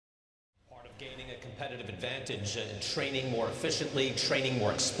Gaining a competitive advantage, training more efficiently, training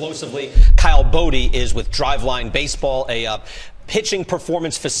more explosively. Kyle Boddy is with Driveline Baseball, a pitching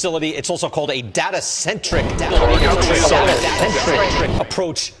performance facility. It's also called a data-centric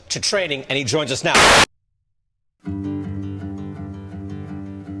approach to training, and he joins us now.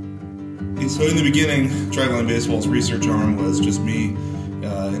 So in the beginning, Driveline Baseball's research arm was just me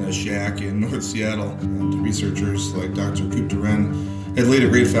in a shack in North Seattle. And researchers like Dr. Duran had laid a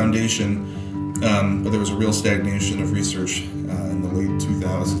great foundation, but there was a real stagnation of research in the late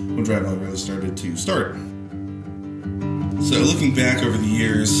 2000s when Driveline really started to start. So looking back over the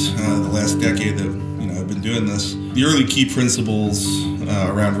years, the last decade that I've been doing this, the early key principles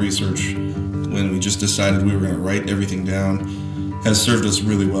around research, when we just decided we were going to write everything down, has served us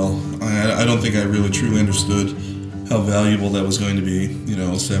really well. I don't think I really truly understood how valuable that was going to be,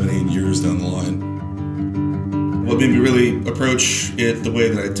 7, 8 years down the line. What made me really approach it the way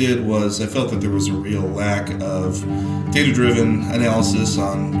that I did was I felt that there was a real lack of data-driven analysis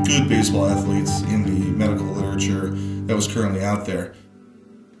on good baseball athletes in the medical literature that was currently out there.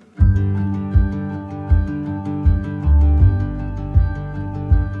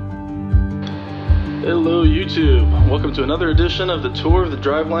 Hello YouTube, welcome to another edition of the tour of the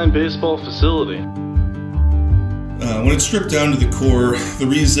Driveline Baseball facility. When it's stripped down to the core, the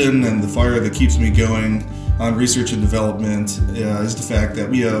reason and the fire that keeps me going on research and development is the fact that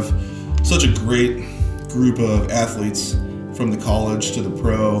we have such a great group of athletes from the college to the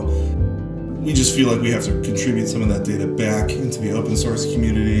pro. We just feel like we have to contribute some of that data back into the open source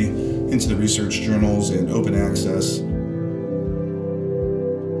community, into the research journals and open access.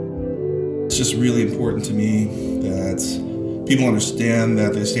 It's just really important to me that people understand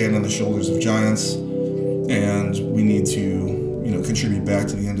that they stand on the shoulders of giants, and we need to, contribute back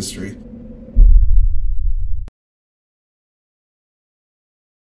to the industry.